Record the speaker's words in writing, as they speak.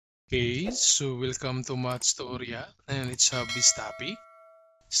Okay, so welcome to Maths Tutorial and let's have this topic.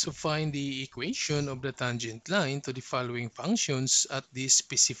 So find the equation of the tangent line to the following functions at the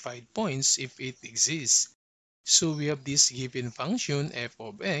specified points if it exists. So we have this given function f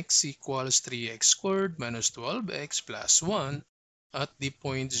of x equals 3x squared minus 12x plus 1 at the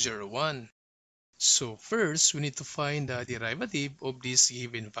point 0, 1. So first, we need to find the derivative of this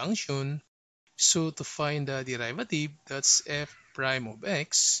given function. So to find the derivative, that's f prime of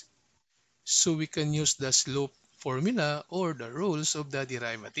x. So we can use the slope formula or the rules of the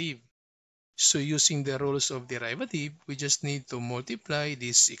derivative. So using the rules of derivative, we just need to multiply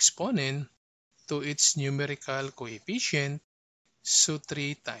this exponent to its numerical coefficient. So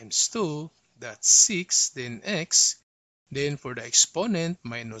 3 times 2, that's 6, then x. Then for the exponent,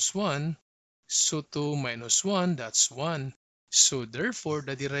 minus 1. So 2 minus 1, that's 1. So therefore,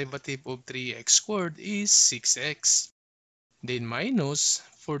 the derivative of 3x squared is 6x. Then minus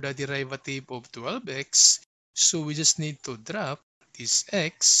for the derivative of 12x. So we just need to drop this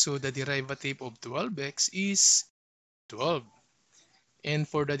x. So the derivative of 12x is 12. And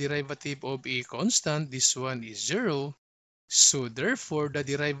for the derivative of a constant, this one is 0. So therefore, the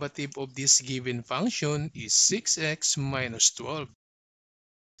derivative of this given function is 6x minus 12.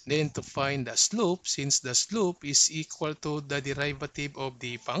 Then to find the slope, since the slope is equal to the derivative of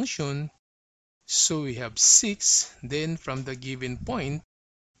the function, so we have 6. Then from the given point,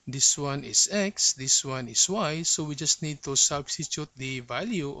 this one is x, this one is y, so we just need to substitute the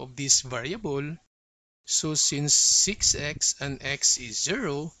value of this variable. So since 6x and x is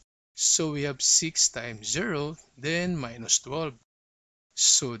 0, so we have 6 times 0, then minus 12.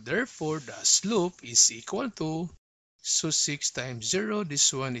 So therefore, the slope is equal to, so 6 times 0,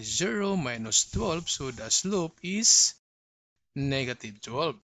 this one is 0, minus 12, so the slope is negative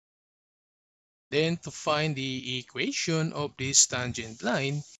 12. Then to find the equation of this tangent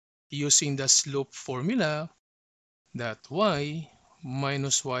line, using the slope formula, that y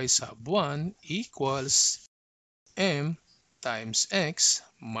minus y sub 1 equals m times x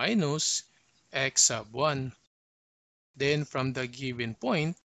minus x sub 1. Then from the given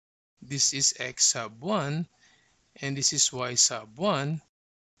point, this is x sub 1 and this is y sub 1.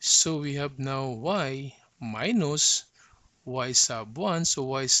 So we have now y minus y sub 1. So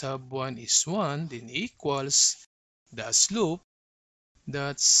y sub 1 is 1, then equals the slope,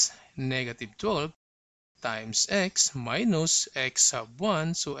 that's negative 12, times x minus x sub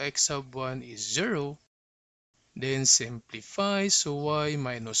 1. So x sub 1 is 0. Then simplify. So y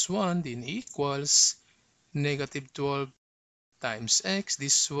minus 1 then equals negative 12 times x.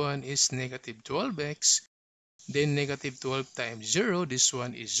 This one is negative 12x. Then negative 12 times 0. This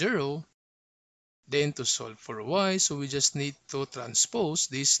one is 0. Then to solve for y, so we just need to transpose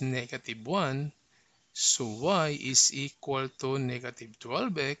this negative 1. So y is equal to negative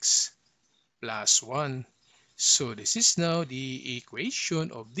 12x plus 1. So this is now the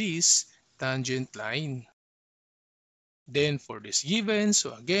equation of this tangent line. Then for this given,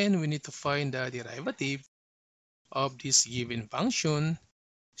 so again, we need to find the derivative of this given function.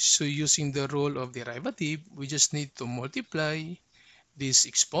 So using the rule of derivative, we just need to multiply this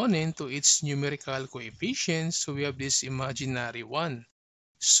exponent to its numerical coefficient. So we have this imaginary 1.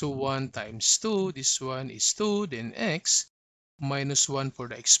 So 1 times 2, this one is 2, then x minus 1 for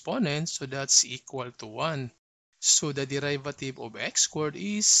the exponent, so that's equal to 1. So the derivative of x squared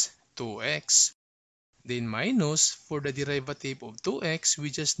is 2x. Then minus, for the derivative of 2x, we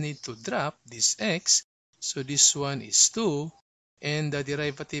just need to drop this x. So this one is 2. And the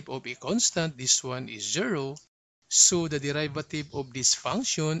derivative of a constant, this one is 0. So the derivative of this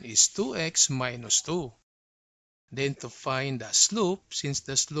function is 2x minus 2. Then to find the slope, since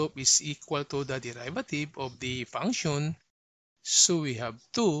the slope is equal to the derivative of the function, so we have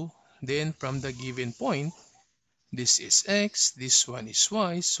 2. Then from the given point, this is x, this one is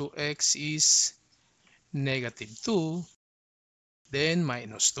y, so x is negative 2, then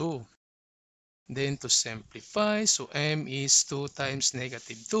minus 2. Then to simplify, so m is 2 times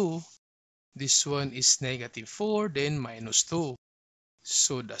negative 2. This one is negative 4, then minus 2.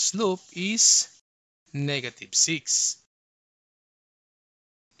 So the slope is negative 6.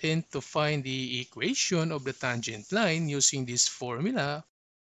 Then to find the equation of the tangent line using this formula,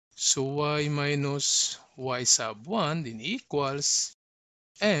 so y minus y sub 1 then equals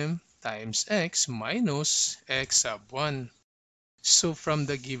m times x minus x sub 1. So from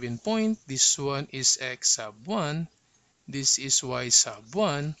the given point, this one is x sub 1, this is y sub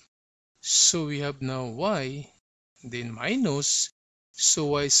 1. So we have now y, then minus, so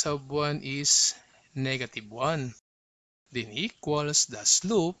y sub 1 is negative 1. Then equals the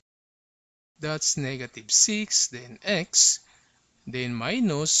slope, that's negative 6, then x Then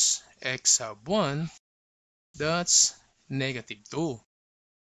minus x sub 1, that's negative 2.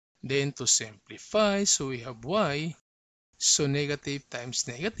 Then to simplify, so we have y. So negative times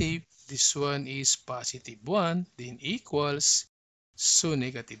negative, this one is positive 1, then equals, so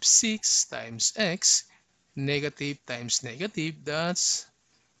negative 6 times x, negative times negative, that's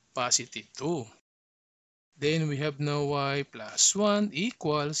positive 2. Then we have now y plus 1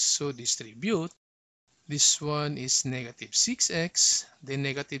 equals, so distribute. This one is negative 6x, then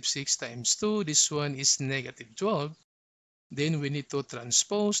negative 6 times 2, this one is negative 12. Then we need to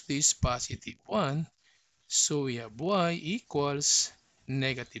transpose this positive 1. So we have y equals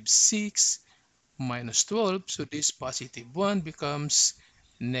negative 6 minus 12. So this positive 1 becomes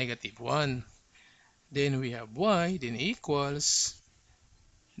negative 1. Then we have y then equals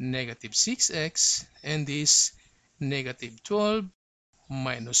negative 6x, and this negative 12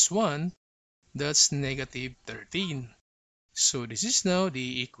 minus 1, that's negative 13. So this is now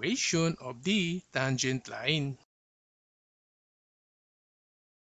the equation of the tangent line.